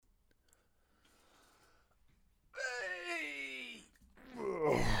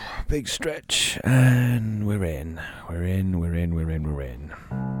big stretch, and we're in. Hello,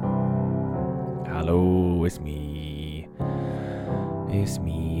 it's me.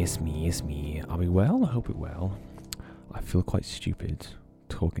 Are we well? I hope we're well. I feel quite stupid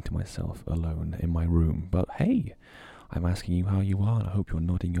talking to myself alone in my room, but hey, I'm asking you how you are, and I hope you're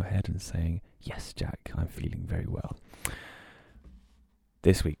nodding your head and saying, yes, Jack, I'm feeling very well.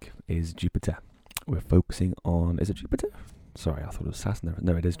 This week is Jupiter. We're focusing on... Is it Jupiter? Sorry, I thought it was Saturn.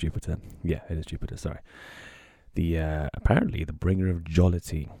 No, it is Jupiter. Yeah, it is Jupiter, sorry. Apparently, the bringer of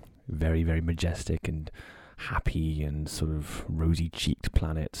jollity. Very, very majestic and happy and sort of rosy-cheeked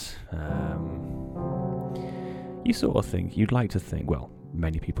planet. You sort of think, you'd like to think, well,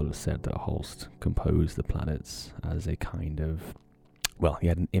 many people have said that Holst composed the planets as a kind of... Well, he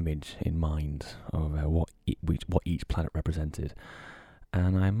had an image in mind of what each planet represented.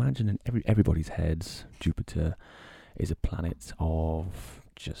 And I imagine in everybody's heads, Jupiter is a planet of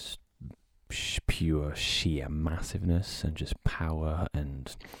just pure sheer massiveness and just power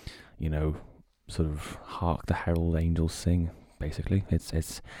and, you know, sort of hark the herald angels sing, basically.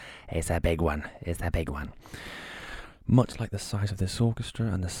 It's a big one. It's a big one. Much like the size of this orchestra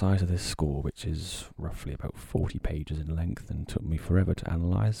and the size of this score, which is roughly about 40 pages in length and took me forever to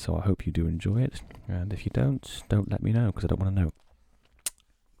analyse, so I hope you do enjoy it. And if you don't let me know, because I don't want to know.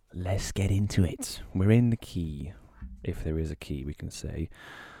 Let's get into it. We're in the key, if there is a key we can say,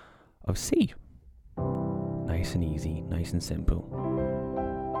 of C. Nice and easy, nice and simple.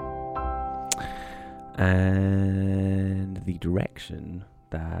 And the direction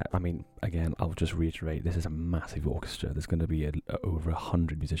that, I mean, again, I'll just reiterate, this is a massive orchestra. There's going to be over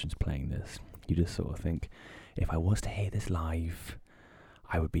 100 musicians playing this. You just sort of think, if I was to hear this live,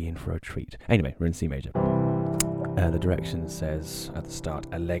 I would be in for a treat. Anyway, we're in C major. The direction says at the start,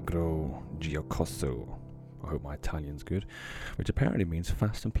 Allegro giocoso. I hope my Italian's good, which apparently means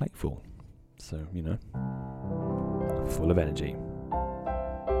fast and playful. So, you know, full of energy.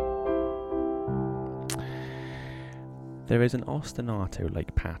 There is an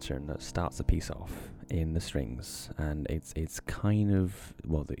ostinato-like pattern that starts the piece off in the strings, and it's kind of,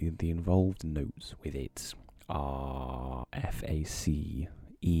 well, the involved notes with it are F, A, C,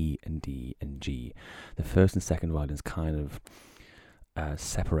 E and D and G. The first and second violins kind of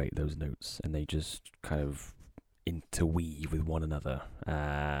separate those notes, and they just kind of interweave with one another. What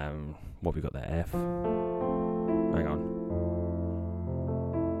have we got there? F. Hang on.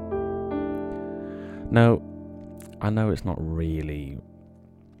 Now, I know it's not really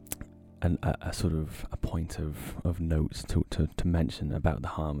a sort of a point of notes to mention about the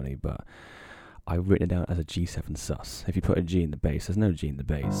harmony, but I've written it down as a G7 sus. If you put a G in the bass, there's no G in the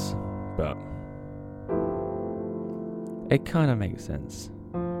bass, but it kind of makes sense.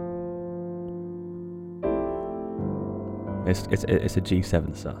 It's a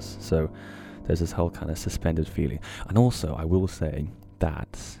G7 sus, so there's this whole kind of suspended feeling. And also, I will say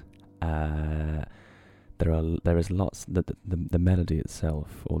that there is lots the melody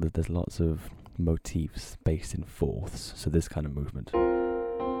itself, or there's lots of motifs based in fourths. So this kind of movement.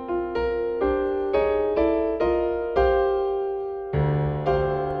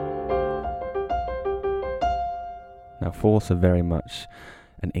 Now, fourths are very much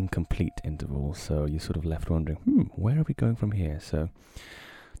an incomplete interval, so you're sort of left wondering, where are we going from here? So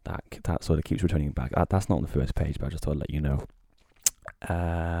that sort of keeps returning back. That's not on the first page, but I just thought I'd let you know.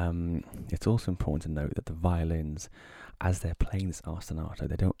 It's also important to note that the violins, as they're playing this ostinato,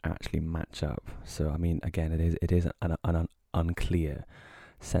 they don't actually match up. So, I mean, again, it is an unclear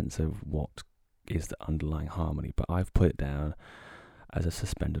sense of what is the underlying harmony, but I've put it down as a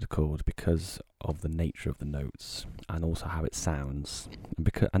suspended chord because of the nature of the notes and also how it sounds.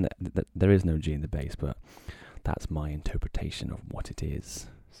 And there is no G in the bass, but that's my interpretation of what it is.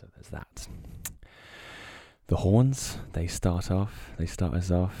 So there's that. The horns, they start us off. They've got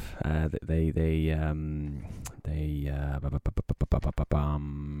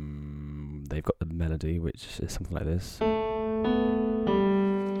the melody, which is something like this.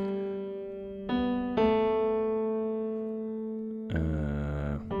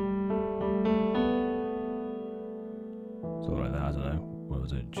 Something like that, I don't know. What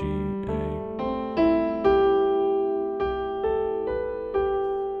was it? G, A.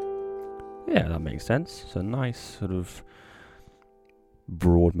 Yeah, that makes sense. It's a nice sort of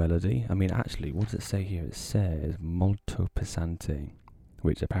broad melody. I mean, actually, what does it say here? It says molto pesante,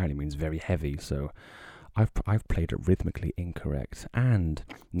 which apparently means very heavy. So I've played it rhythmically incorrect and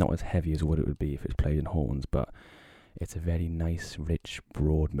not as heavy as what it would be if it's played in horns, but it's a very nice, rich,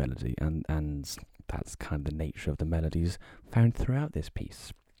 broad melody, and that's kind of the nature of the melodies found throughout this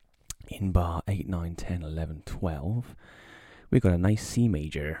piece. In bar 8, 9, 10, 11, 12, we've got a nice C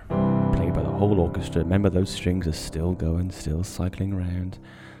major played by the whole orchestra. Remember, those strings are still going, still cycling around.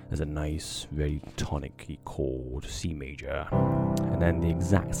 There's a nice, very tonic chord, C major. And then the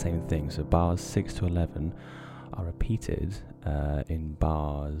exact same thing. So bars 6 to 11 are repeated in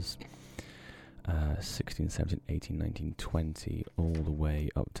bars 16, 17, 18, 19, 20, all the way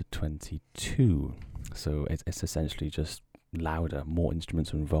up to 22. So it's essentially just louder, more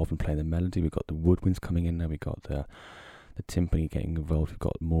instruments are involved in playing the melody. We've got the woodwinds coming in now, we've got the timpani getting involved, we've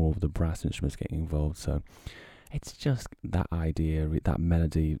got more of the brass instruments getting involved. So it's just that idea, that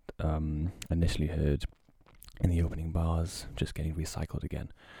melody initially heard in the opening bars, just getting recycled again.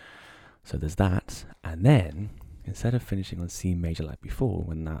 So there's that, and then instead of finishing on C major like before,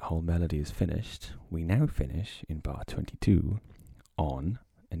 when that whole melody is finished, we now finish in bar 22 on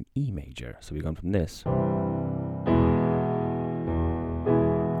an E major. So we've gone from this,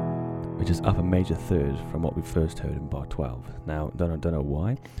 which is up a major third from what we first heard in bar 12. Now, don't know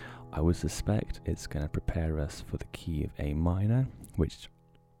why. I would suspect it's going to prepare us for the key of A minor, which,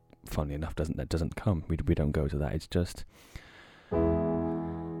 funnily enough, doesn't come. We don't go to that. It's just, I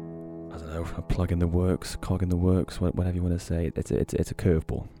don't know, a plug in the works, cog in the works, whatever you want to say. It's a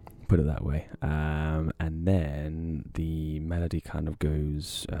curveball, put it that way. And then the melody kind of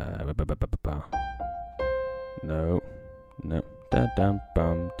goes, no. Da dum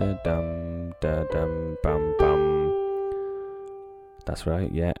bum, da dum bum bum. That's right,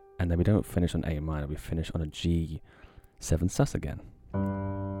 yeah. And then we don't finish on A minor, we finish on a G7 sus again.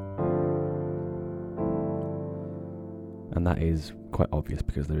 And that is quite obvious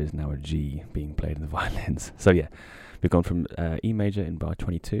because there is now a G being played in the violins. So yeah, we've gone from E major in bar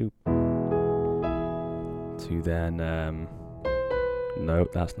 22 to then, no,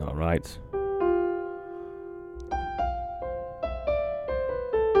 that's not right.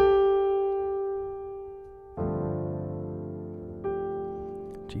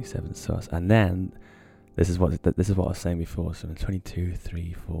 G7 sus, and then this is what I was saying before. So in 22,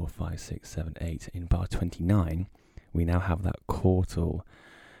 3, 4, 5, 6, 7, 8, in bar 29, we now have that quartal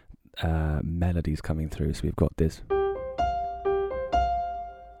melodies coming through. So we've got this.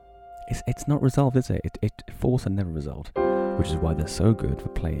 It's not resolved, is it? Fourths are never resolved, which is why they're so good for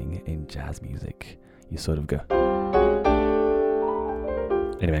playing in jazz music. You sort of go.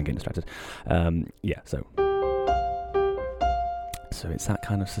 Anyway, I'm getting distracted. So it's that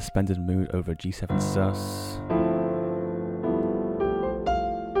kind of suspended mood over G7 sus.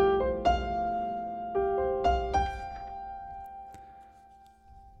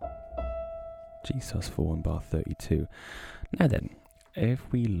 G sus 4 in bar 32. Now then,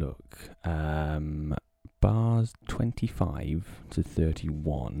 if we look, bars 25 to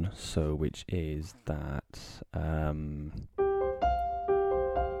 31, so which is that,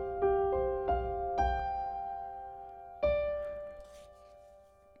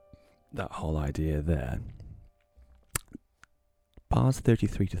 that whole idea there. Bars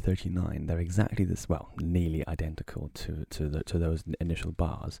 33 to 39, they're exactly this, well, nearly identical to those initial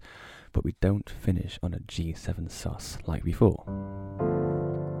bars, but we don't finish on a G7 sus like before.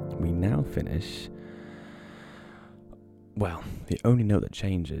 We now finish, well, the only note that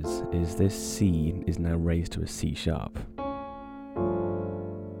changes is this C is now raised to a C sharp.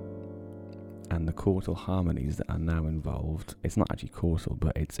 And the quartal harmonies that are now involved, it's not actually quartal,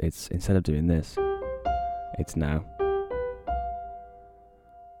 but it's instead of doing this, it's now.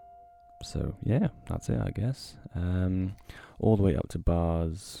 So yeah, that's it, I guess. All the way up to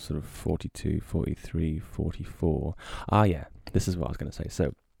bars sort of 42, 43, 44. Ah yeah, this is what I was going to say.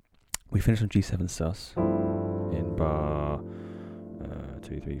 So we finish on G7 sus in bar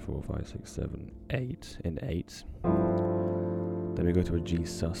 2, 3, 4, 5, 6, 7, 8 in 8. Then we go to a G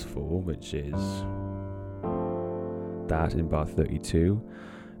sus 4, which is that in bar 32.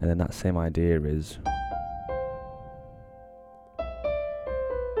 And then that same idea is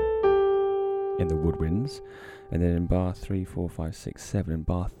in the woodwinds. And then in bar 3, 4, 5, 6, 7, in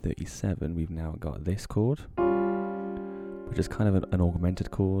bar 37, we've now got this chord, which is kind of an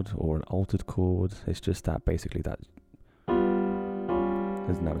augmented chord or an altered chord. It's just that basically that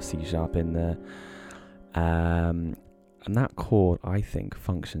there's now a C sharp in there. And that chord, I think,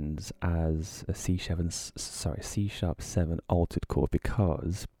 functions as a C sharp 7 altered chord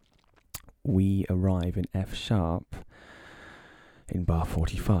because we arrive in F sharp in bar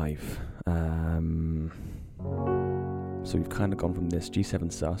 45. So we've kind of gone from this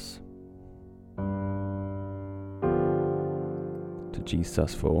G7 sus to G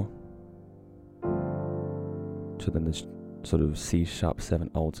sus 4 to then this sort of C sharp 7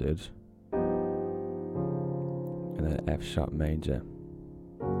 altered. And then F sharp major.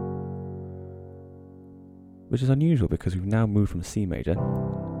 which is unusual because we've now moved from C major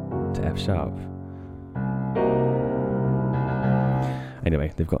to F sharp.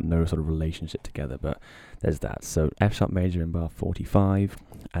 Anyway, they've got no sort of relationship together, but there's that. So F sharp major in bar 45,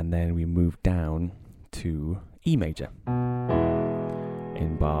 and then we move down to E major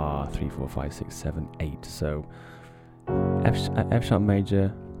in bar 3, 4, 5, 6, 7, 8. So F sharp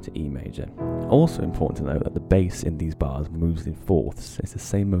major to E major. Also important to note that the bass in these bars moves in fourths. It's the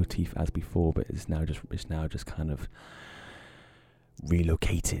same motif as before, but it's now just kind of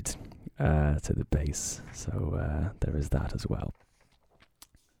relocated to the bass. So there is that as well.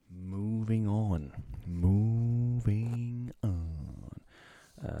 Moving on.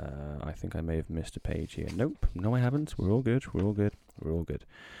 I think I may have missed a page here. Nope, no I haven't. We're all good.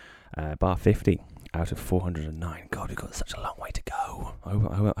 Bar 50 out of 409. God, we've got such a long way to go. I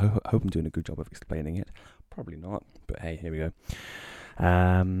hope I'm doing a good job of explaining it. Probably not, but hey, here we go.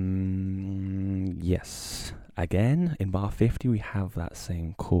 Yes. Again, in bar 50, we have that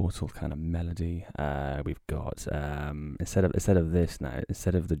same chordal kind of melody. We've got instead of this now,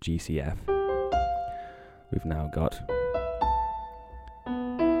 instead of the GCF, we've now got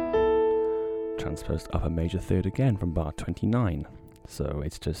transposed upper major third again from bar 29. So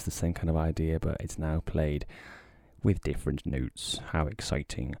it's just the same kind of idea, but it's now played with different notes. How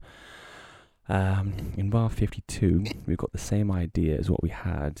exciting. In bar 52, we've got the same idea as what we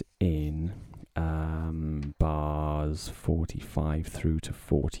had in bars 45 through to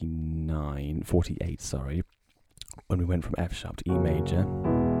 48, when we went from F sharp to E major.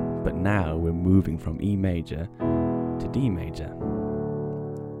 But now we're moving from E major to D major.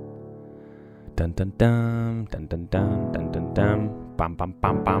 Dun dun dun, dun dun dun, dun dun dun, bam bam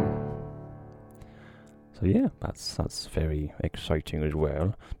bam bam. So yeah, that's very exciting as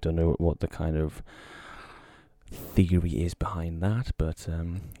well. Don't know what the kind of theory is behind that, but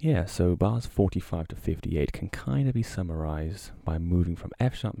yeah, so bars 45 to 58 can kind of be summarized by moving from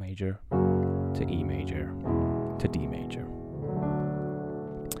F sharp major to E major to D major,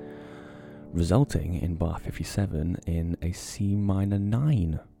 resulting in bar 57 in a C minor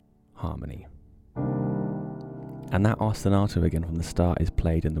 9 harmony. And that ostinato again from the start is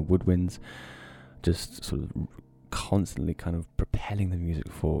played in the woodwinds, just sort of constantly kind of propelling the music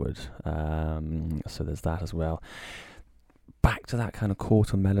forward. So there's that as well. Back to that kind of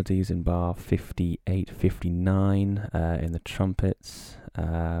chordal melodies in bar 58, 59 in the trumpets.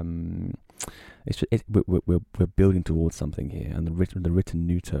 We're building towards something here, and the written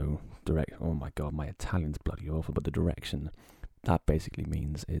nuto direct. Oh my god, my Italian's bloody awful. But the direction, that basically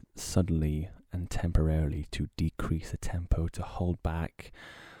means it suddenly and temporarily to decrease the tempo, to hold back.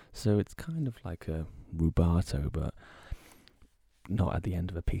 So it's kind of like a rubato, but not at the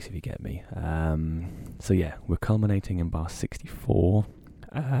end of a piece, if you get me. So yeah, we're culminating in bar 64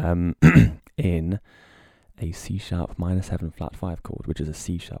 in a C sharp minor 7 flat 5 chord, which is a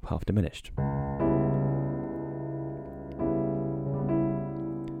C sharp half diminished.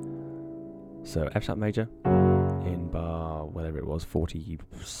 So F sharp major in bar, whatever it was,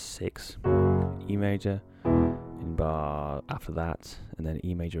 46, E major in bar after that, and then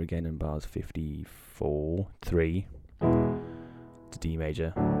E major again in bars 54, 3 to D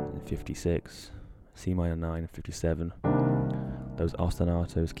major and 56, C minor 9, 57. Those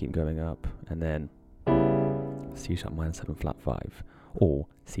ostinatos keep going up, and then C sharp minor 7 flat 5 or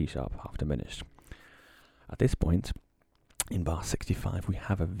C sharp half diminished. At this point, in bar 65, we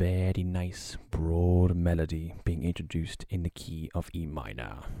have a very nice broad melody being introduced in the key of E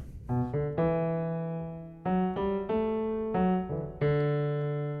minor.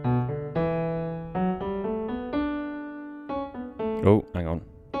 Oh, hang on,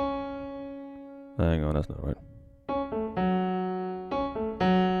 that's not right.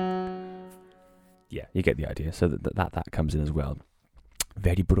 Yeah, you get the idea. So that comes in as well.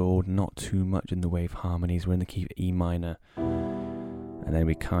 Very broad, not too much in the way of harmonies. We're in the key of E minor, and then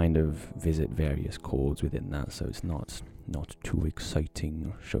we kind of visit various chords within that, so it's not too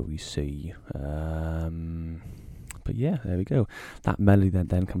exciting, shall we say. But yeah, there we go. That melody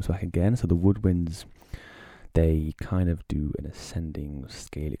then comes back again. So the woodwinds, they kind of do an ascending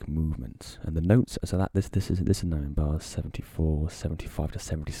scalic movement, and the notes. So that this is now in bars 74, 75 to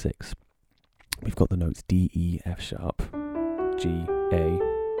 76. We've got the notes D, E, F sharp, G, A,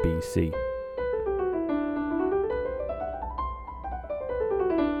 B, C.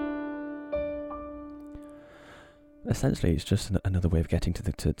 Essentially, it's just another way of getting to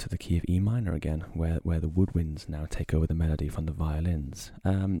the key of E minor again, where the woodwinds now take over the melody from the violins.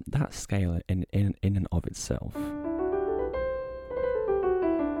 That scale in and of itself,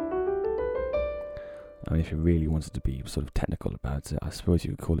 I mean, if you really wanted to be sort of technical about it, I suppose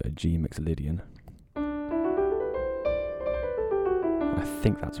you could call it a G Mixolydian.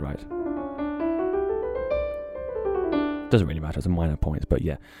 think that's right. Doesn't really matter, it's a minor point, but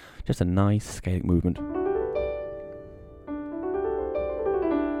yeah, just a nice scaling movement.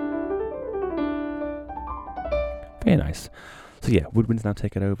 Very nice. So yeah, woodwinds now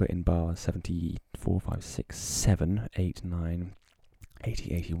take it over in bars 74, 5, 6, 7, 8, 9,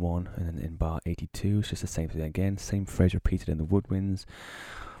 80, 81, and then in bar 82, it's just the same thing again, same phrase repeated in the woodwinds,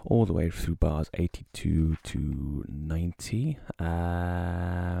 all the way through bars 82 to 90,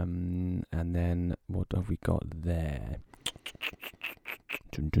 and then what have we got there?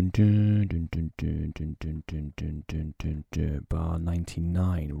 Bar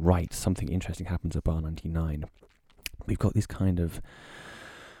 99. Right, something interesting happens at bar 99. We've got these kind of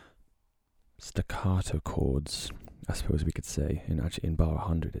staccato chords, I suppose we could say. Actually, in bar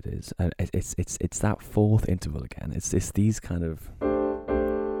 100 it is, and it's that fourth interval again. It's these kind of,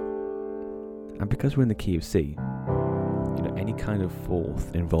 and because we're in the key of C, you know, any kind of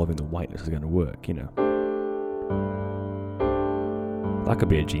fourth involving the whiteness is going to work. You know, that could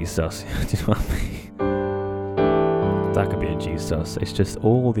be a G sus. Do you know what I mean? That could be a G sus. It's just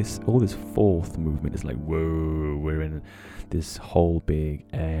all this fourth movement is like, whoa, we're in this whole big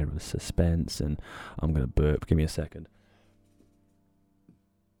air of suspense, and I'm gonna burp. Give me a second.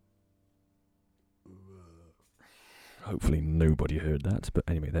 Hopefully nobody heard that, but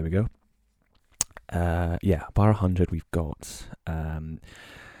anyway, there we go. Yeah, bar 100, we've got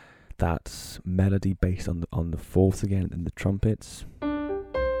that melody based on the fourths again, and the trumpets.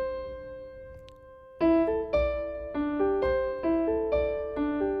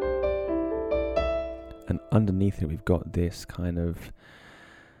 And underneath it, we've got this kind of,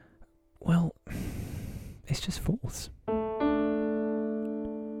 well, it's just fourths.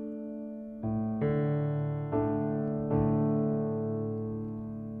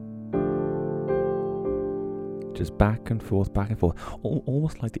 Just back and forth,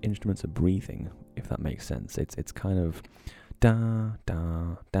 almost like the instruments are breathing, if that makes sense. It's kind of da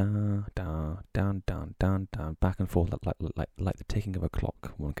da da da down down down down, back and forth, like the ticking of a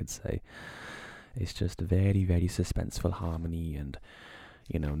clock, one could say. It's just a very, very suspenseful harmony, and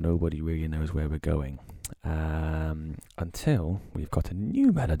you know, nobody really knows where we're going until we've got a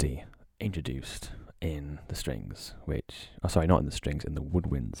new melody introduced in the strings, not in the strings, in the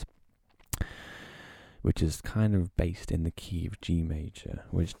woodwinds, which is kind of based in the key of G major,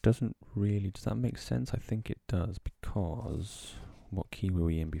 which doesn't really, does that make sense? I think it does, because what key were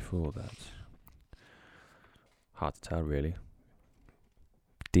we in before that? Hard to tell, really.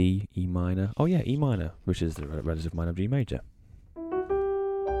 D, E minor. Oh yeah, E minor, which is the relative minor of G major.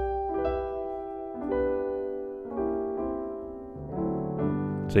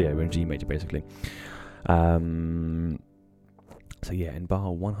 So yeah, we're in G major basically. So yeah, in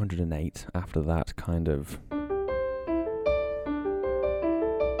bar 108, after that kind of,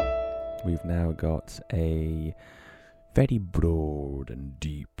 we've now got a very broad and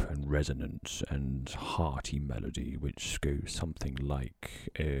deep and resonant and hearty melody, which goes something like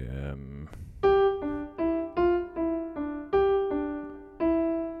sorry,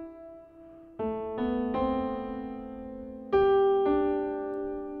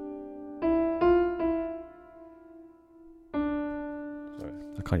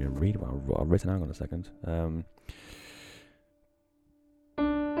 I can't even read what I've written. Hang on a second.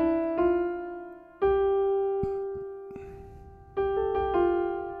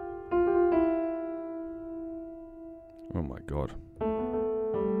 Oh my god.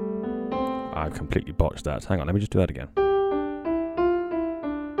 I completely botched that. Hang on, let me just do that again.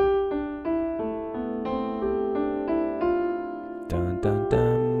 Dun dun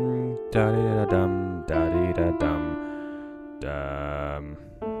dum, da di da dum, da di da dum, dum.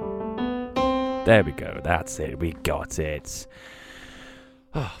 There we go, that's it, we got it.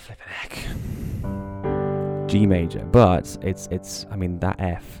 Oh, flippin' heck. G major, but it's I mean, that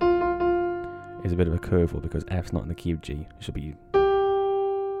F is a bit of a curveball because F's not in the key of G. It should be.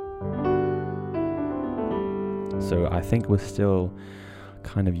 So I think we're still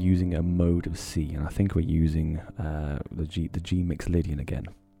kind of using a mode of C, and I think we're using the G mixed Lydian again.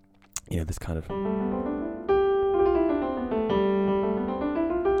 You know, this kind of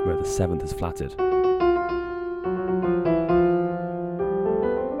where the seventh is flatted.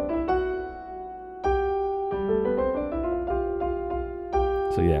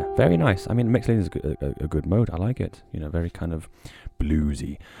 So yeah, very nice. I mean, mixed Lydian is a good mode. I like it. You know, very kind of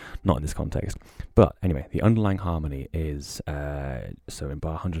bluesy. Not in this context. But anyway, the underlying harmony is, so in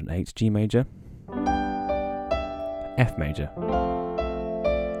bar 108, G major, F major,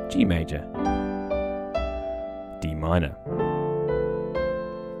 G major, D minor.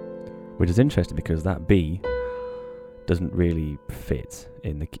 Which is interesting because that B doesn't really fit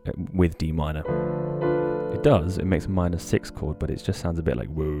in the with D minor. It does. It makes a minor 6 chord, but it just sounds a bit like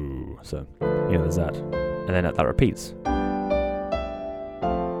whoa. So there's that, and then that repeats.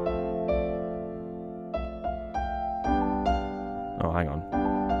 Oh, hang on.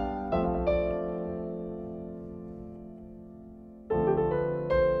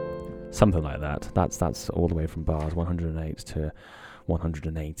 Something like that. That's all the way from bars 108 to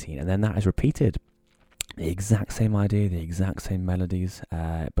 118, and then that is repeated. The exact same idea, the exact same melodies,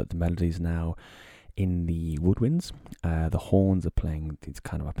 but the melodies now in the woodwinds. The horns are playing these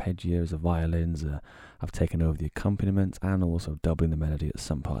kind of arpeggios, the violins have taken over the accompaniment, and also doubling the melody at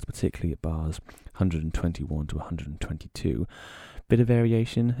some parts, particularly at bars 121 to 122. Bit of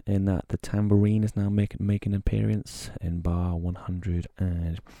variation in that the tambourine is now making an appearance in bar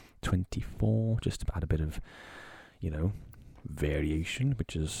 124, just to add a bit of, variation,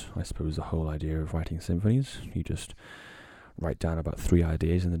 which is, I suppose, the whole idea of writing symphonies. You just write down about 3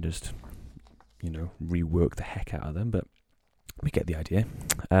 ideas and then just, rework the heck out of them, but we get the idea.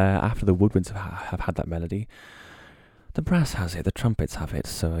 After the woodwinds have had that melody, the brass has it, the trumpets have it.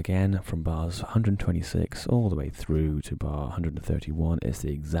 So again, from bars 126 all the way through to bar 131, it's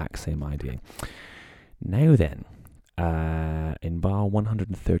the exact same idea. Now then, in bar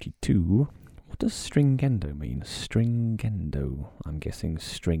 132, what does stringendo mean? Stringendo. I'm guessing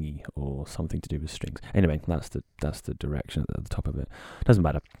stringy or something to do with strings. Anyway, that's the direction at the top of it. Doesn't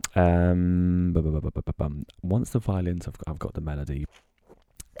matter. Once the violins I've got the melody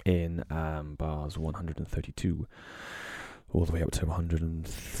in bars 132 all the way up to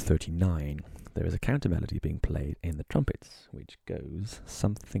 139, there is a counter melody being played in the trumpets, which goes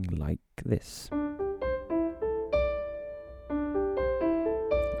something like this.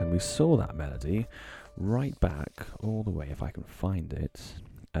 And we saw that melody right back all the way, if I can find it,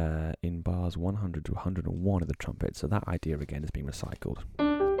 in bars 100 to 101 of the trumpet. So that idea again is being recycled.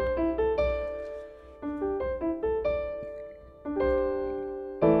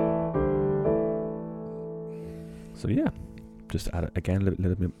 So yeah, just add again a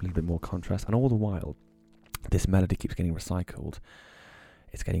little bit more contrast, and all the while this melody keeps getting recycled.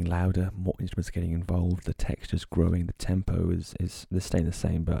 It's getting louder, more instruments are getting involved, the texture's growing, the tempo is staying the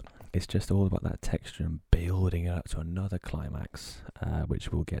same, but it's just all about that texture and building it up to another climax,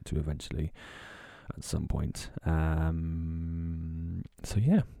 which we'll get to eventually at some point. So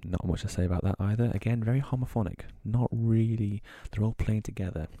yeah, not much to say about that either. Again, very homophonic, not really, they're all playing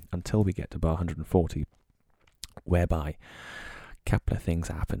together until we get to bar 140, whereby couple of things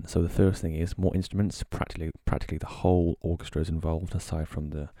happen. So the first thing is more instruments, practically the whole orchestra is involved, aside from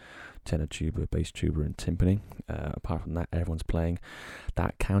the tenor tuba, bass tuba and timpani. Apart from that, everyone's playing.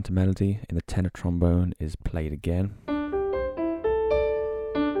 That counter melody in the tenor trombone is played again.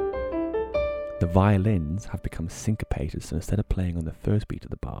 The violins have become syncopated, so instead of playing on the first beat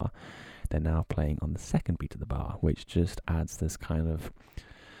of the bar, they're now playing on the second beat of the bar, which just adds this kind of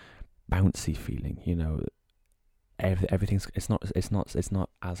bouncy feeling, everything's it's not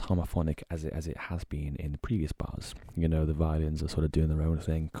as homophonic as it has been in the previous bars. The violins are sort of doing their own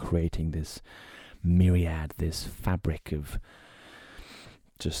thing, creating this myriad, this fabric of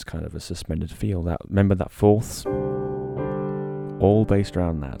just kind of a suspended feel. Remember that fourths, all based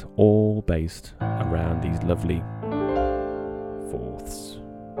around these lovely fourths.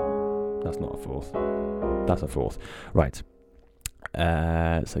 That's not a fourth. That's a fourth, right?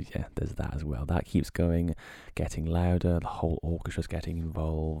 So yeah, there's that as well. That keeps going, getting louder. The whole orchestra's getting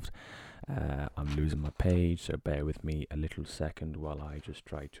involved. I'm losing my page, so bear with me a little second while I just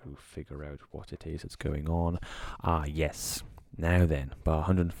try to figure out what it is that's going on. Yes. Now then, bar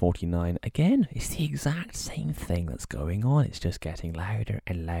 149, again, it's the exact same thing that's going on. It's just getting louder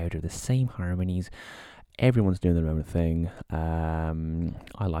and louder, the same harmonies. Everyone's doing their own thing.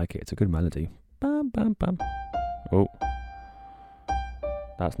 I like it. It's a good melody. Bum, bum, bum. Oh.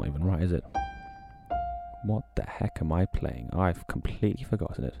 That's not even right, is it? What the heck am I playing? I've completely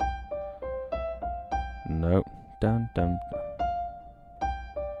forgotten it. No. Dun, dun.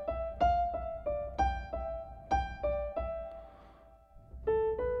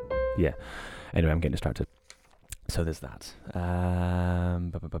 Yeah. Anyway, I'm getting distracted. So there's that.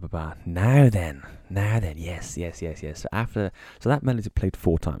 Now then. Yes. So that melody's played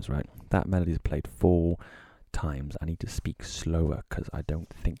 4 times, right? That melody's played 4 times. I need to speak slower because I don't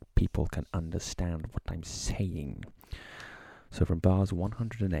think people can understand what I'm saying. So from bars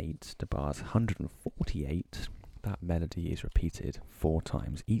 108 to bars 148, that melody is repeated 4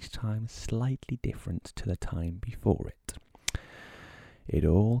 times, each time slightly different to the time before it. It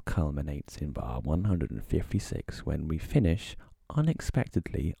all culminates in bar 156 when we finish,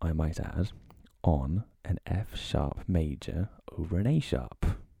 unexpectedly I might add, on an F sharp major over an A sharp.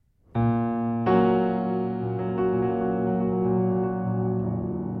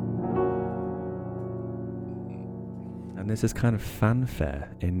 And there's this kind of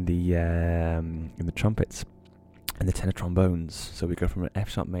fanfare in the trumpets and the tenor trombones. So we go from an F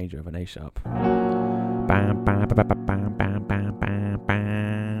sharp major over an A sharp. Bam, bam, bam, bam, bam, bam, bam, bam,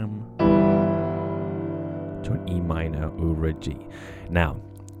 bam, to an E minor over a G. Now,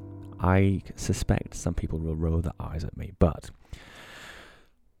 I suspect some people will roll their eyes at me, but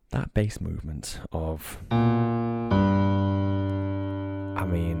that bass movement of, I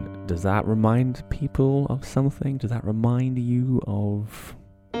mean, does that remind people of something? Does that remind you of...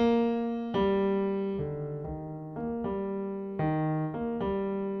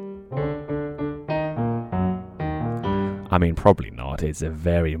 I mean, probably not. It's a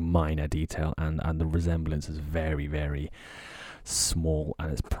very minor detail, and the resemblance is very, very small,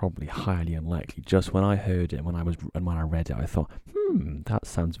 and it's probably highly unlikely. Just when I heard it, when I read it, I thought, that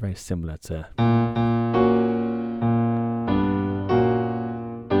sounds very similar to...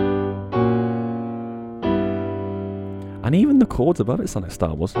 And even the chords above it sound like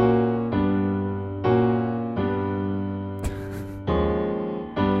Star Wars.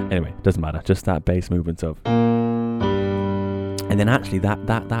 Anyway, doesn't matter. Just that bass movement of... And then actually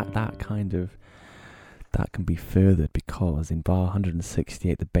that kind of, that can be furthered because in bar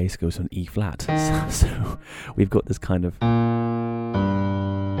 168 the bass goes on E flat. So we've got this kind of...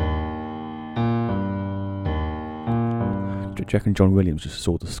 Do you reckon John Williams just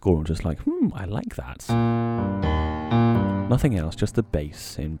saw the score and just like, I like that. Nothing else, just the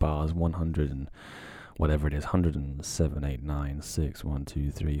bass in bars 100 and whatever it is, 107, 8, 9, 6, 1,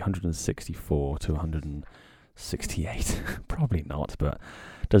 2, 3, 164 to 168. Probably not, but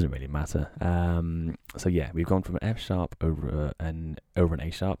doesn't really matter. So yeah, we've gone from an F sharp over an A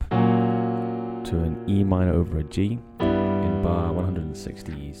sharp to an E minor over a G in bar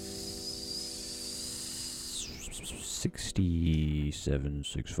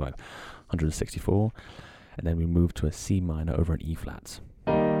 164, and then we move to a C minor over an E flat.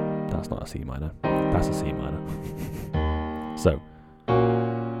 That's not a C minor, that's a C minor. So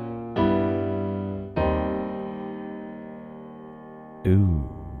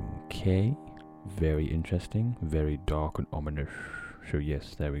okay, very interesting, very dark and ominous. So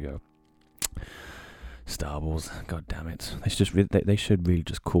yes, there we go. Star Wars, god damn it. They should really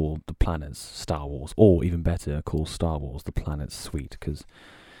just call the planets Star Wars, or even better, call Star Wars the Planet Suite, because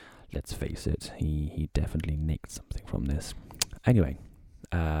let's face it, he definitely nicked something from this. Anyway,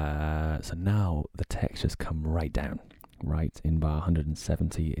 so now the textures come right down, right in bar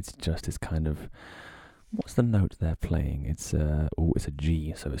 170. It's just this kind of, what's the note they're playing? It's a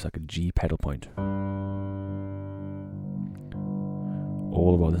G, so it's like a G pedal point.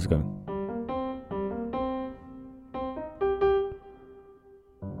 All the while this is going.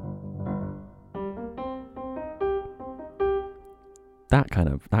 That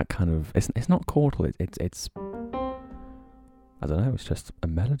kind of, it's not chordal. It's I don't know. It's just a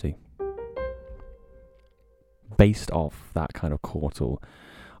melody based off that kind of chordal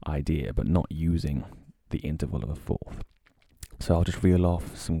idea, but not using the interval of a fourth. So I'll just reel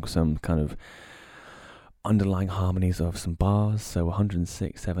off some kind of underlying harmonies of some bars. So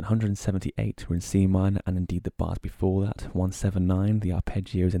 106, 7, 178 were in C minor, and indeed the bars before that, 179, the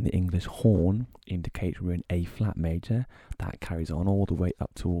arpeggios in the English horn indicate we're in A flat major. That carries on all the way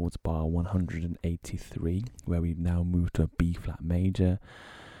up towards bar 183, where we've now moved to a B flat major.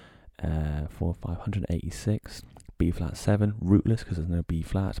 586, B flat 7, rootless because there's no B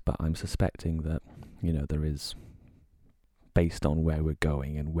flat, but I'm suspecting that, there is, based on where we're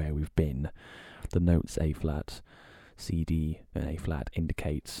going and where we've been, the notes A flat, C, D, and A flat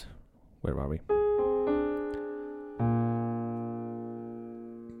indicates, where are we?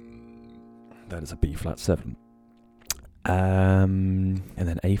 That is a B flat 7. And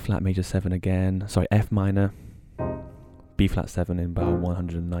then A flat major 7 again, sorry, F minor, B flat 7 in bar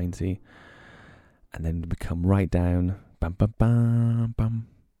 190, and then we come right down, bam, bam, bam, bam,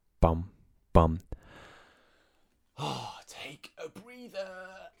 bum, bum. Oh, take a breather.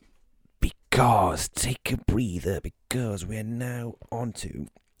 Take a breather, because we're now on to,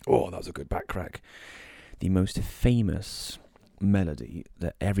 that was a good back crack, the most famous melody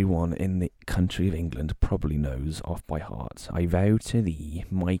that everyone in the country of England probably knows off by heart. I vow to thee,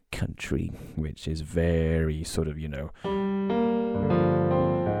 my country, which is very sort of,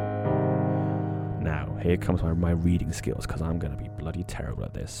 Now, here comes my reading skills, because I'm going to be bloody terrible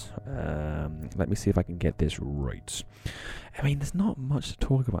at this. Let me see if I can get this right. I mean, there's not much to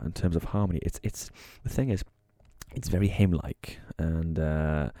talk about in terms of harmony. It's the thing is, it's very hymn-like, and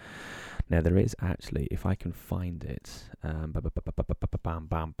Now there is actually, if I can find it,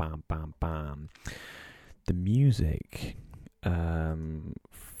 the music,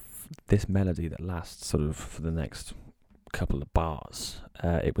 this melody that lasts sort of for the next couple of bars,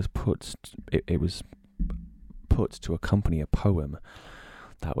 it was put to accompany a poem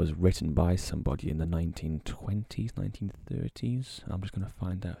that was written by somebody in the 1920s, 1930s. I'm just going to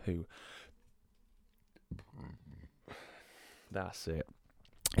find out who. That's it.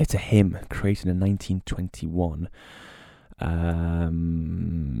 It's a hymn created in 1921.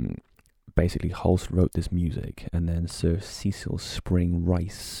 Basically, Holst wrote this music, and then Sir Cecil Spring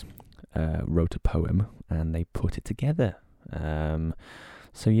Rice wrote a poem, and they put it together.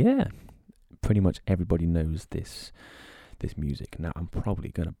 So yeah, pretty much everybody knows this music. Now, I'm probably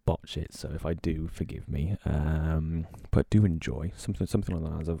going to botch it, so if I do, forgive me. But do enjoy something along the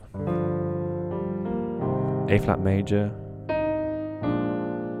lines of A flat major.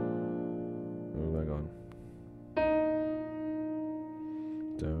 Oh, hang on.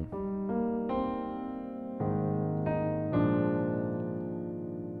 Do.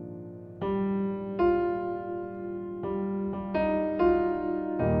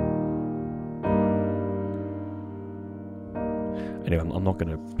 Anyway, I'm not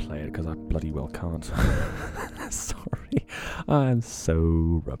going to play it because I bloody well can't. Sorry. I'm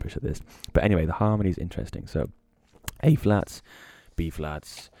so rubbish at this. But anyway, the harmony is interesting. So, A flats, B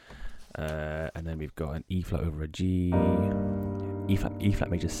flats, and then we've got an E flat over a G, E flat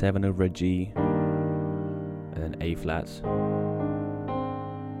major 7 over a G, and then A flats.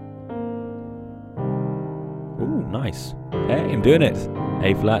 Ooh, nice. Hey, I'm doing it.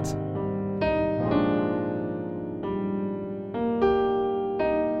 A flats.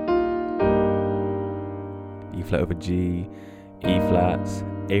 E flat over G, E flats,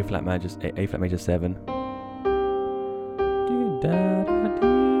 A flat major 7.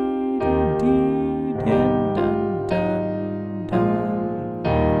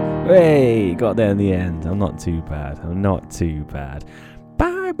 Hey, got there in the end. I'm not too bad.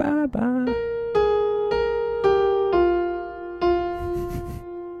 Bye, bye, bye.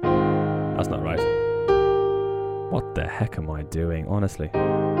 That's not right. What the heck am I doing, honestly?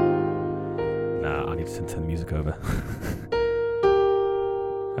 Nah, I need to turn the music over.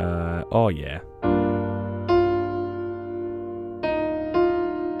 Oh yeah.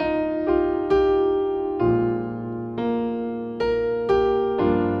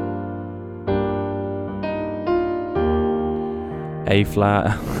 A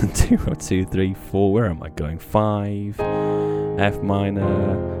flat, 2, 3, 4, where am I going? 5, F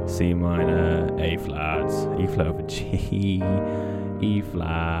minor, C minor, A flat, E flat over G, E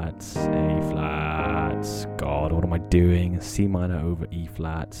flat, A flat, God, what am I doing? C minor over E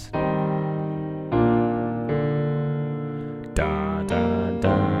flat, da, da,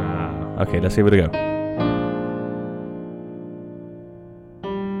 da. Okay, let's give it a go.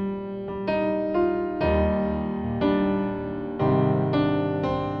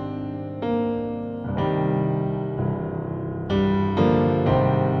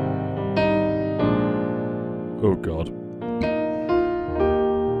 Oh God.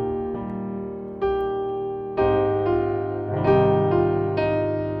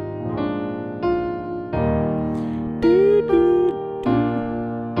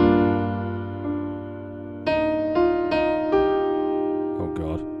 Oh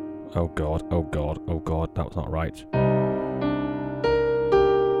God. Oh God. Oh God. Oh God. That was not right.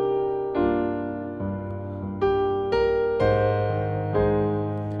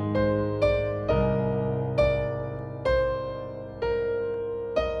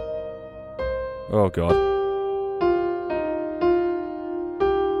 Oh God.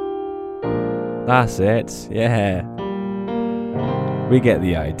 That's it. Yeah. We get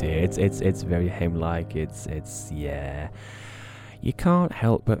the idea. It's very hymn-like. It's yeah. You can't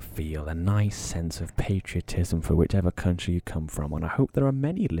help but feel a nice sense of patriotism for whichever country you come from, and I hope there are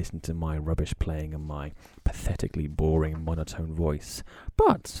many listening to my rubbish playing and my pathetically boring monotone voice.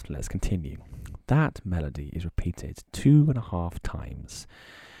 But let's continue. That melody is repeated 2.5 times.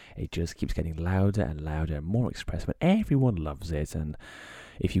 It just keeps getting louder and louder and more expressive, and everyone loves it. And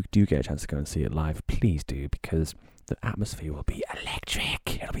if you do get a chance to go and see it live, please do, because the atmosphere will be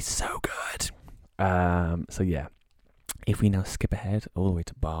electric. It'll be so good. So yeah, if we now skip ahead all the way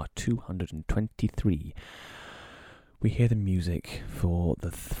to bar 223, we hear the music for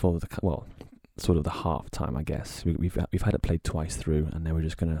the sort of the half time, I guess. We've had it played twice through, and then we're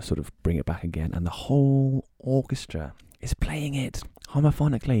just going to sort of bring it back again, and the whole orchestra is playing it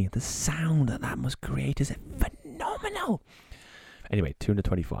homophonically. The sound that must create is phenomenal. Anyway,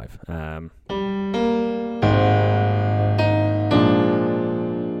 225.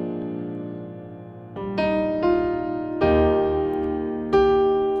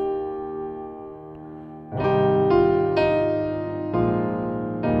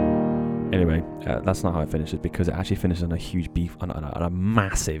 that's not how it finishes, because it actually finishes on a huge B, on a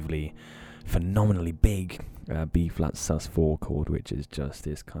massively, phenomenally big B flat sus4 chord, which is just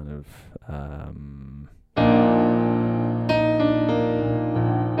this kind of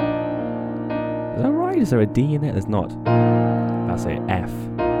is that right? Is there a D in it? There's not. That's it. F.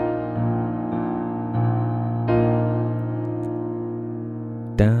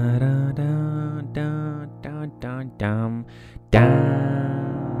 Da da da da da da dum dum.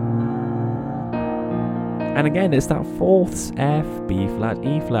 And again, it's that fourths, F, B flat,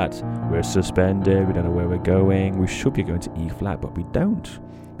 E flat. We're suspended, we don't know where we're going. We should be going to E flat, but we don't,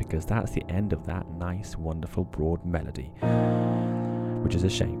 because that's the end of that nice, wonderful, broad melody, which is a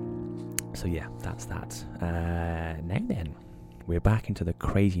shame. So yeah, that's that. Now then, we're back into the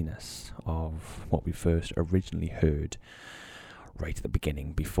craziness of what we first originally heard right at the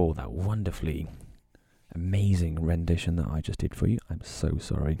beginning, before that wonderfully amazing rendition that I just did for you. I'm so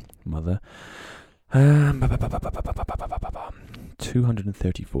sorry, Mother.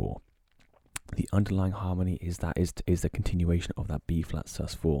 234. The underlying harmony is the continuation of that B flat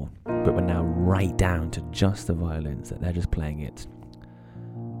sus4, but we're now right down to just the violins, that they're just playing it,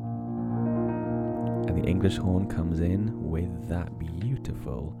 and the English horn comes in with that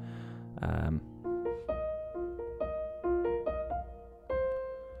beautiful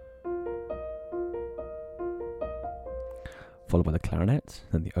followed by the clarinet,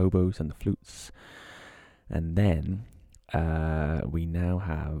 and the oboes and the flutes. And then we now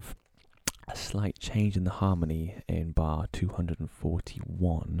have a slight change in the harmony in bar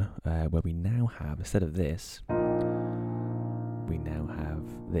 241, where we now have, instead of this, we now have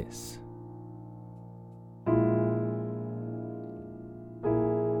this.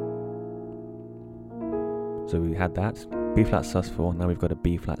 So we had that, B flat sus4, now we've got a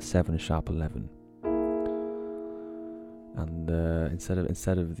B flat 7 sharp 11. And instead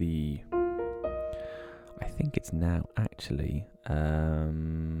of the, I think it's now actually so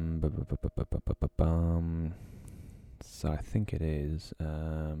I think it is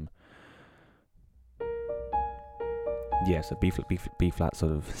yes, a B flat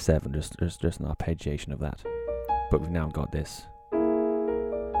sort of 7, just an arpeggiation of that. But we've now got this.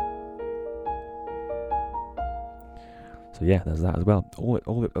 So yeah, there's that as well. All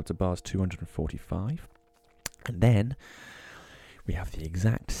the way up to bars 245. And then we have the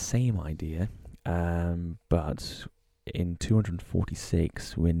exact same idea, but in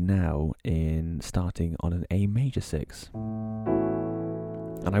 246 we're now starting on an A major 6.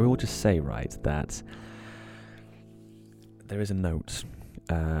 And I will just say, right, that there is a note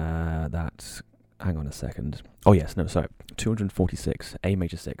that, hang on a second. Oh yes, no, sorry, 246, A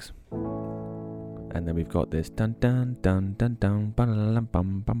major 6. And then we've got this dun dun dun dun dun bum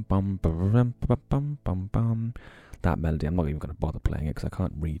bum bum bum bum bum bum bum. That melody, I'm not even going to bother playing it because I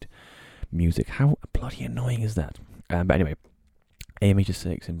can't read music. How bloody annoying is that? But anyway, A major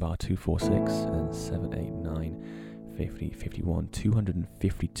 6 in bar 246, and 7, 8, 9, 50, 51,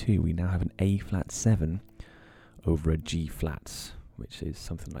 252. We now have an A flat 7 over a G flat, which is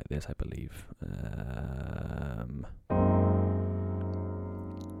something like this, I believe.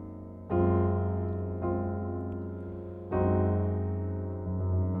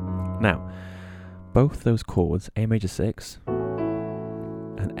 Now, both those chords, A major 6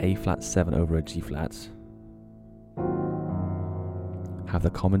 and A flat 7 over a G flat, have the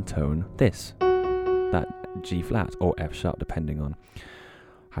common tone, this, that G flat or F sharp, depending on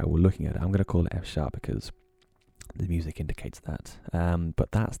how we're looking at it. I'm going to call it F sharp because the music indicates that.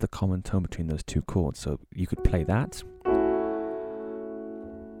 But that's the common tone between those two chords. So you could play that.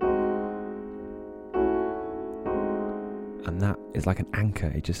 And that is like an anchor.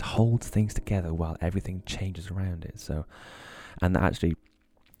 It just holds things together while everything changes around it. So, and actually,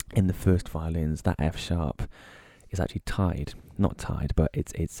 in the first violins, that F sharp is actually tied. Not tied, but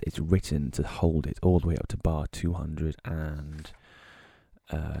it's written to hold it all the way up to bar 200 and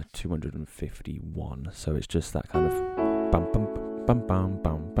 251. So it's just that kind of bum bum bum bum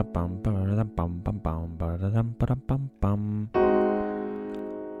bum bum bum bum bum bum bum bum bum.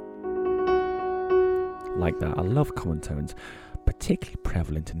 Like that. I love common tones, particularly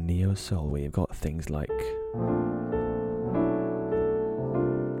prevalent in neo soul, where you've got things like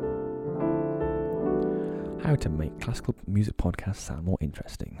how to make classical music podcasts sound more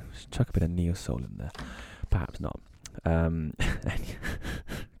interesting. Just chuck a bit of neo soul in there. Perhaps not. God.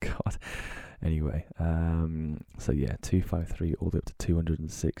 Anyway, so yeah, 253 all the way up to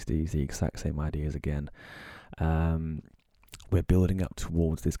 260 is the exact same ideas again. We're building up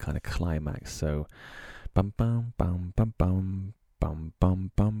towards this kind of climax. So bum bum bum bum bum bum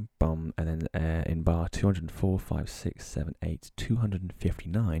bum bum bum, and then in bar 204, 5, 6, 7, 8,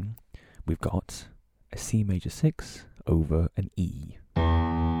 259, we've got a C major 6 over an E.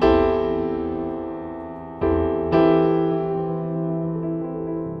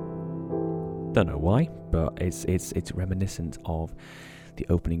 Don't know why, but it's reminiscent of the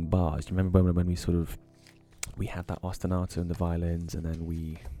opening bars. Do you remember when we had that ostinato in the violins, and then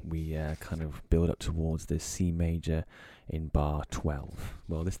we kind of build up towards this C major in bar 12?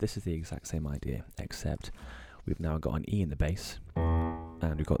 Well, this is the exact same idea, except we've now got an E in the bass,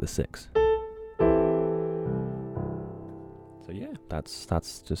 and we've got the 6. So yeah,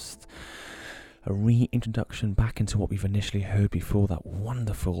 that's just a reintroduction back into what we've initially heard before, that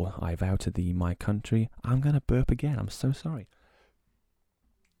wonderful I Vow to Thee, My Country. I'm going to burp again, I'm so sorry.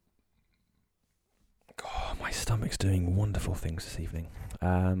 God, my stomach's doing wonderful things this evening.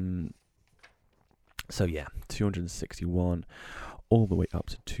 So yeah, 261 all the way up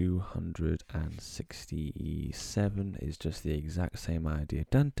to 267 is just the exact same idea.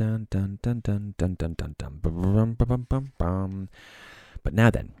 Dun dun dun dun dun dun dun dun dun bum bum bum bum. But now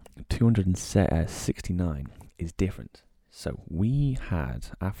then, 269 is different. So we had,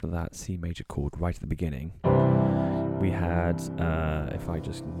 after that C major chord right at the beginning, we had, if I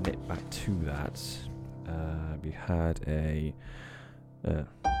just nip back to that, we had a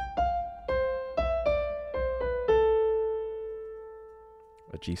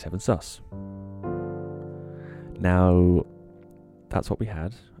G7 sus. Now, that's what we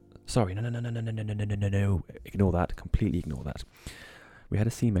had. Sorry, no. Ignore that, completely ignore that. We had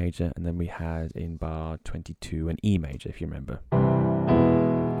a C major, and then we had in bar 22 an E major, if you remember.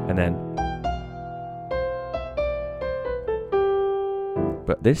 And then,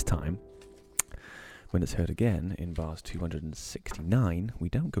 but this time, when it's heard again in bars 269, we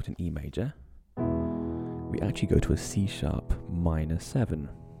don't go to an E major. We actually go to a C sharp minor 7.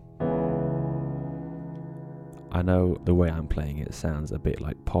 I know the way I'm playing it sounds a bit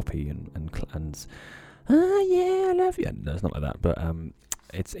like poppy and yeah, I love you. No, it's not like that, but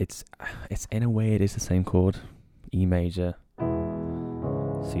it's in a way it is the same chord, E major,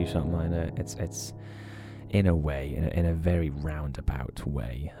 C sharp minor. It's in a way, in a very roundabout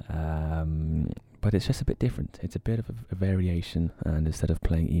way, but it's just a bit different. It's a bit of a variation, and instead of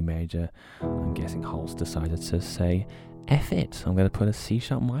playing E major, I'm guessing Holst decided to say, F it, I'm going to put a C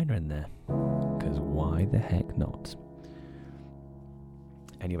sharp minor in there, because why the heck not?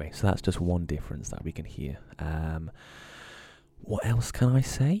 Anyway, so that's just one difference that we can hear. What else can I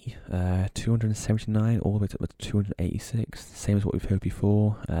say? 279 all the way up to 286, same as what we've heard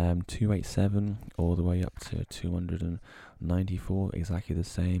before. 287 all the way up to 294, exactly the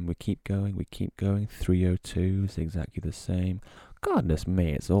same. We keep going. 302 is exactly the same. Goodness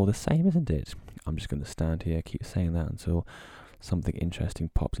me, it's all the same, isn't it? I'm just going to stand here, keep saying that until something interesting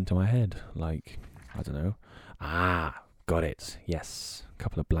pops into my head. Like, I don't know. Got it. Yes. A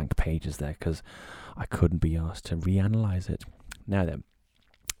couple of blank pages there because I couldn't be asked to reanalyze it. Now then,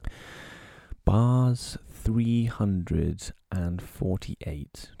 bars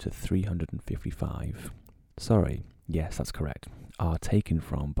 348 to 355, sorry, yes, that's correct, are taken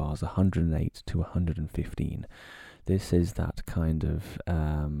from bars 108 to 115. This is that kind of,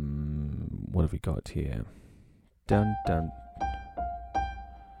 what have we got here? Dun dun.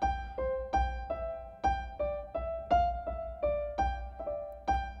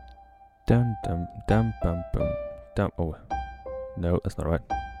 Dun dum dum bum bum dum. Oh, no, that's not right.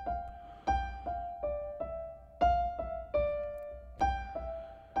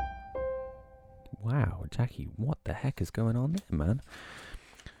 Wow, Jackie, what the heck is going on there, man?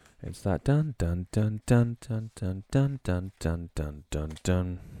 It's that dun dun dun dun dun dun dun dun dun dun dun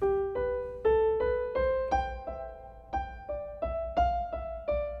dun.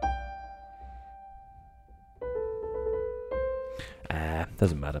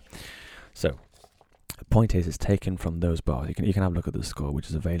 Doesn't matter. So, the point is, it's taken from those bars. You can have a look at the score, which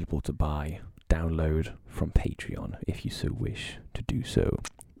is available to buy, download from Patreon, if you so wish to do so.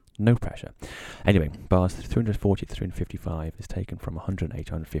 No pressure. Anyway, bars 340 to 355 is taken from 108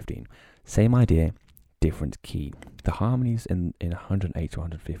 to 115. Same idea, different key. The harmonies in 108 to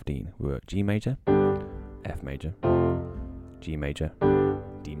 115 were G major, F major, G major,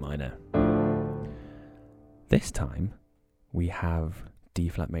 D minor. This time, we have D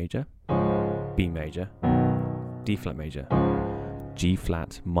flat major, B major, D flat major, G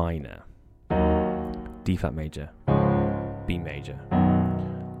flat minor, D flat major, B major,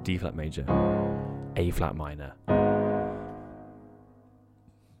 D flat major, A flat minor.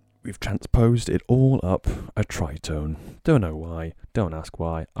 We've transposed it all up a tritone. Don't know why, don't ask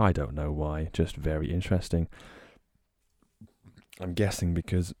why, I don't know why, just very interesting. I'm guessing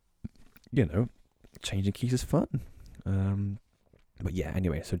because, changing keys is fun. But yeah,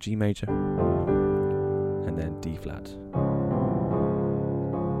 anyway, so G major and then D flat.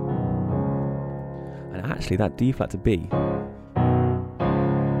 And actually that D flat to B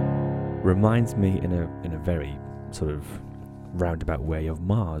reminds me in a very sort of roundabout way of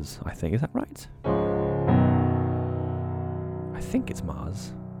Mars, I think. Is that right? I think it's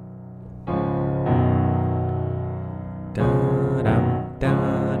Mars. Da-dum,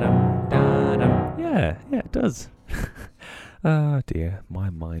 da-dum, da-dum. Yeah, it does. Oh dear, my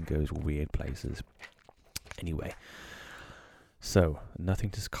mind goes weird places. Anyway, so nothing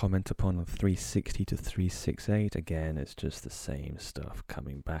to comment upon on 360 to 368. Again, it's just the same stuff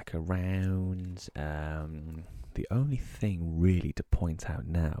coming back around. The only thing really to point out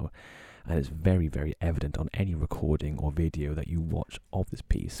now, and it's very, very evident on any recording or video that you watch of this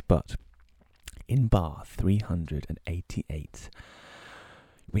piece, but in bar 388,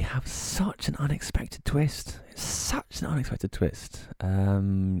 we have such an unexpected twist. It's such an unexpected twist.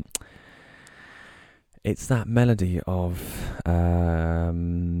 It's that melody of da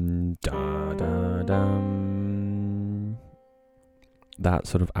da dum. That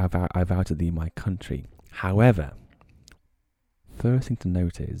sort of I vow to thee, my country. However, first thing to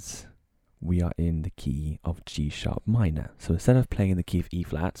note is we are in the key of G sharp minor. So instead of playing in the key of E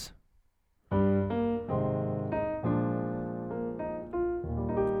flat,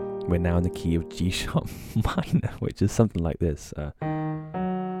 we're now in the key of G sharp minor, which is something like this.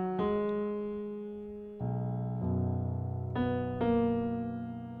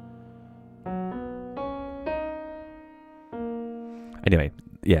 Anyway,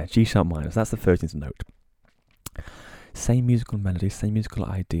 yeah, G sharp minor. So that's the first thing to note. Same musical melody, same musical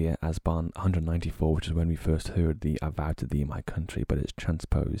idea as bar 194, which is when we first heard the I vow to thee, my country, but it's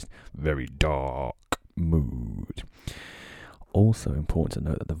transposed. Very dark mood. Also important to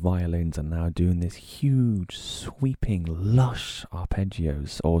note that the violins are now doing this huge, sweeping, lush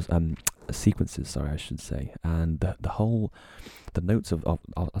arpeggios, or sequences, sorry, I should say. And the notes of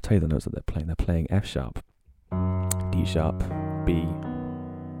I'll tell you the notes that they're playing. They're playing F sharp, D sharp, B,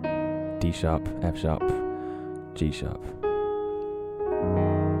 D sharp, F sharp, G sharp.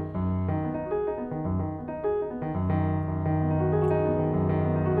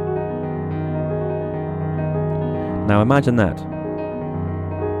 Now imagine that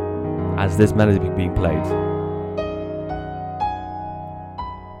as this melody being played.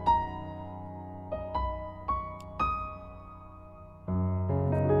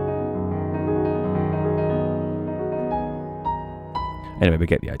 Anyway, we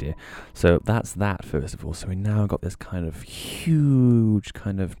get the idea. So that's that, first of all. So we now got this kind of huge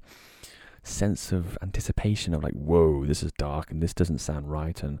kind of sense of anticipation of like, whoa, this is dark and this doesn't sound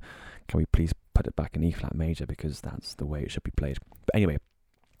right, and can we please put it back in E flat major because that's the way it should be played. But anyway,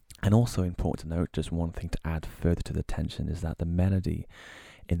 and also important to note, just one thing to add further to the tension is that the melody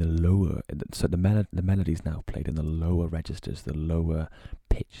in the lower, so the melody is now played in the lower registers, the lower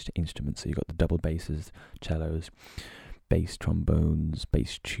pitched instruments. So you've got the double basses, cellos, bass trombones,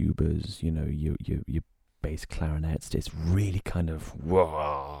 bass tubas, you know, your bass clarinets. It's really kind of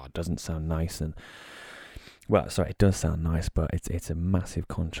whoa, doesn't sound nice, and well, sorry, it does sound nice, but it's a massive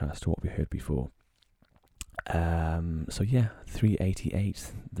contrast to what we heard before. So yeah,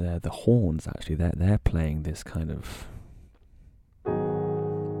 388. The horns actually they're playing this kind of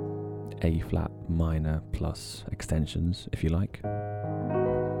A flat minor plus extensions, if you like.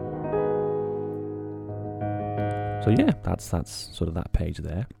 So yeah, that's sort of that page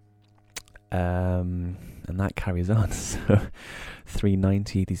there. And that carries on. So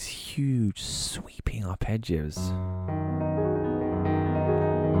 390, these huge sweeping arpeggios.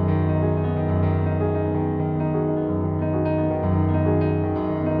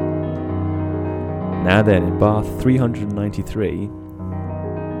 Now then, in bar 393,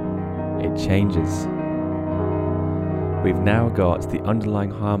 it changes. We've now got the underlying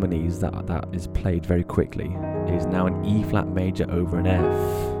harmonies that is played very quickly. It is now an E flat major over an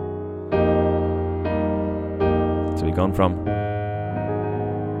F. So we've gone from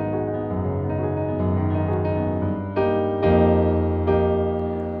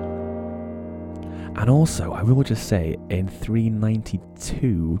and also I will just say in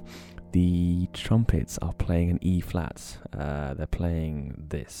 392 the trumpets are playing an E flat. They're playing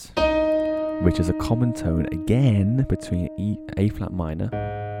this, which is a common tone again between A flat minor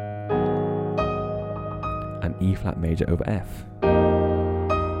and E flat major over F.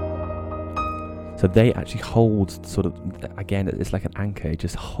 So they actually hold sort of, again, it's like an anchor. It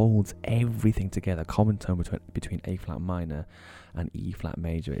just holds everything together. Common tone between A flat minor and E flat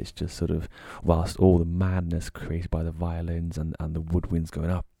major. It's just sort of, whilst all the madness created by the violins and the woodwinds going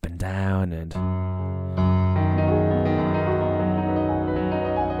up and down and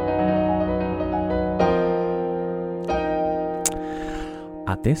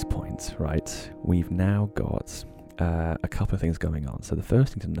at this point, right, we've now got a couple of things going on. So the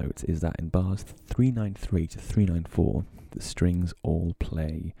first thing to note is that in bars 393 to 394, the strings all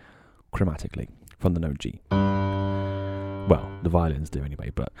play chromatically from the note G. Well, the violins do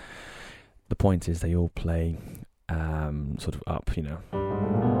anyway, but the point is they all play sort of up, you know,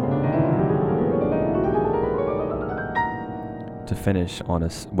 to finish on a,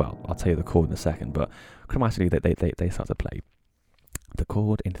 well, I'll tell you the chord in a second, but chromatically they start to play. The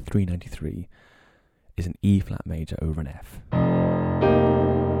chord in 393 is an E flat major over an F.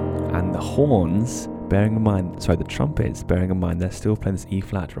 And the horns, bearing in mind, the trumpets, bearing in mind they're still playing this E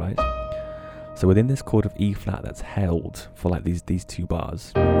flat, right? So within this chord of E flat that's held for like these 2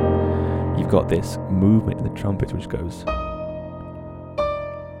 bars, you've got this movement in the trumpet which goes.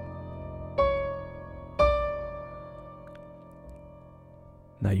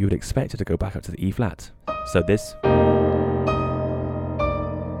 Now you would expect it to go back up to the E flat. So this.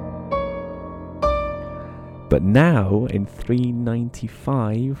 But now in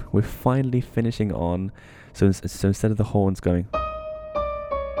 395, we're finally finishing on. So instead of the horns going,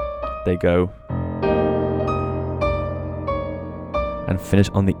 they go and finish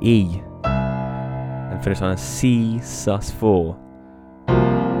on the E and finish on a C sus4.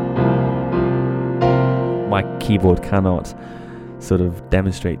 My keyboard cannot sort of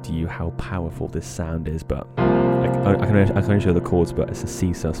demonstrate to you how powerful this sound is, but I can only show the chords, but it's a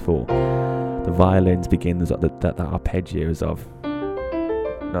C sus4. The violins begin that arpeggios of.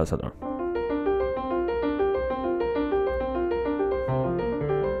 No, it's not.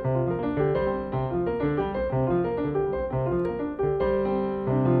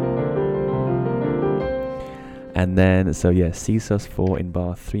 And then, so yeah, C sus4 in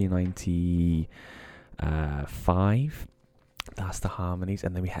bar 395. That's the harmonies,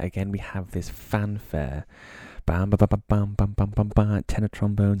 and then we have this fanfare. Bam, bam, bam, bam, bam, bam, bam, bam. Tenor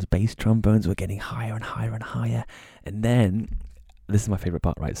trombones, bass trombones. We're getting higher and higher and higher, and then this is my favorite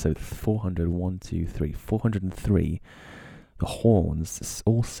part, right? So 403. The horns,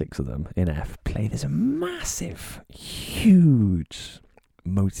 all 6 of them in F, play this massive, huge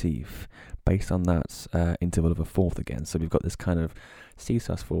motif based on that interval of a fourth again. So we've got this kind of C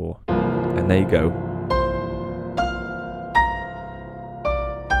sus4, and there you go.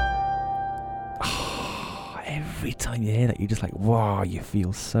 Every time you hear that, you're just like, wow, you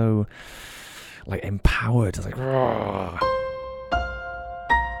feel so like empowered. It's like, wow.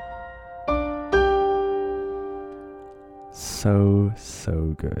 So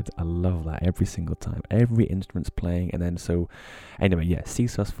good. I love that every single time. Every instrument's playing, and then so anyway, yeah, C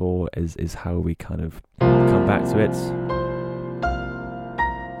sus4 is how we kind of come back to it.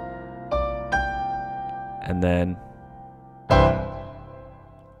 And then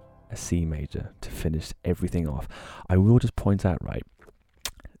a C major to finish everything off. I will just point out, right,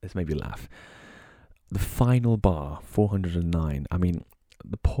 this made me laugh. The final bar, 409, I mean,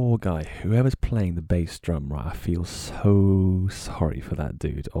 the poor guy, whoever's playing the bass drum, right, I feel so sorry for that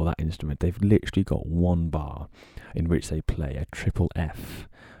dude or that instrument. They've literally got 1 bar in which they play a triple F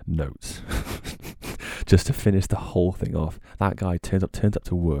note just to finish the whole thing off. That guy turns up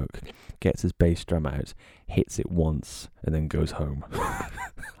to work, gets his bass drum out, hits it once, and then goes home.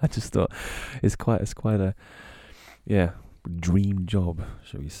 I just thought it's quite a dream job,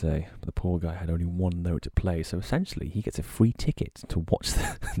 shall we say. But the poor guy had only 1 note to play, so essentially he gets a free ticket to watch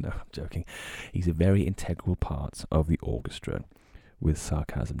the no, I'm joking. He's a very integral part of the orchestra, with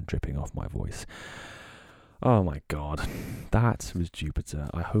sarcasm dripping off my voice. Oh my god, that was Jupiter.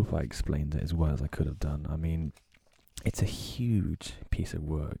 I hope I explained it as well as I could have done. I mean, it's a huge piece of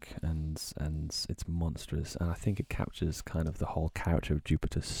work, and it's monstrous, and I think it captures kind of the whole character of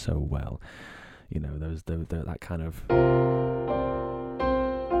Jupiter so well. You know, that kind of,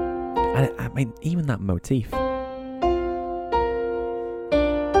 and I mean, even that motif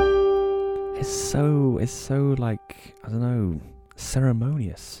is so like, I don't know,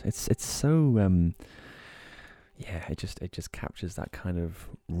 ceremonious. It's so yeah, it just captures that kind of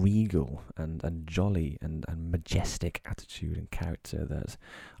regal and jolly and majestic attitude and character that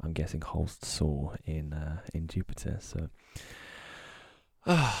I'm guessing Holst saw in Jupiter. So,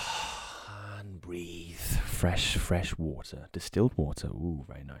 and breathe fresh water, distilled water. Ooh,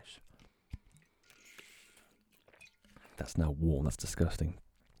 very nice. That's now warm. That's disgusting.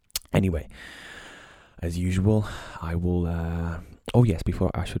 Anyway, as usual, I will. Oh yes, before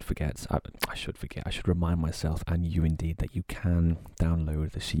I should forget. I should remind myself and you indeed that you can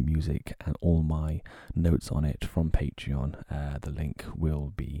download the sheet music and all my notes on it from Patreon. The link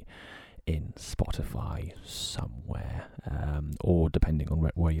will be in Spotify somewhere, or depending on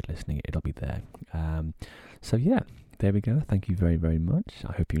where you're listening, it'll be there. So yeah, there we go. Thank you very, very much.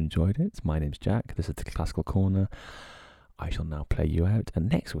 I hope you enjoyed it. My name's Jack. This is the Classical Corner. I shall now play you out,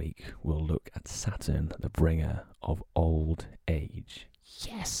 and next week we'll look at Saturn, the bringer of old age.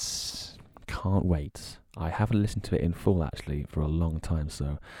 Yes! Can't wait. I haven't listened to it in full, actually, for a long time,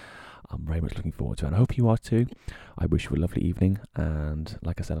 so I'm very much looking forward to it. And I hope you are too. I wish you a lovely evening, and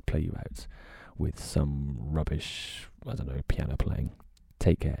like I said, I'll play you out with some rubbish, I don't know, piano playing.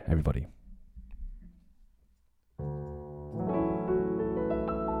 Take care, everybody.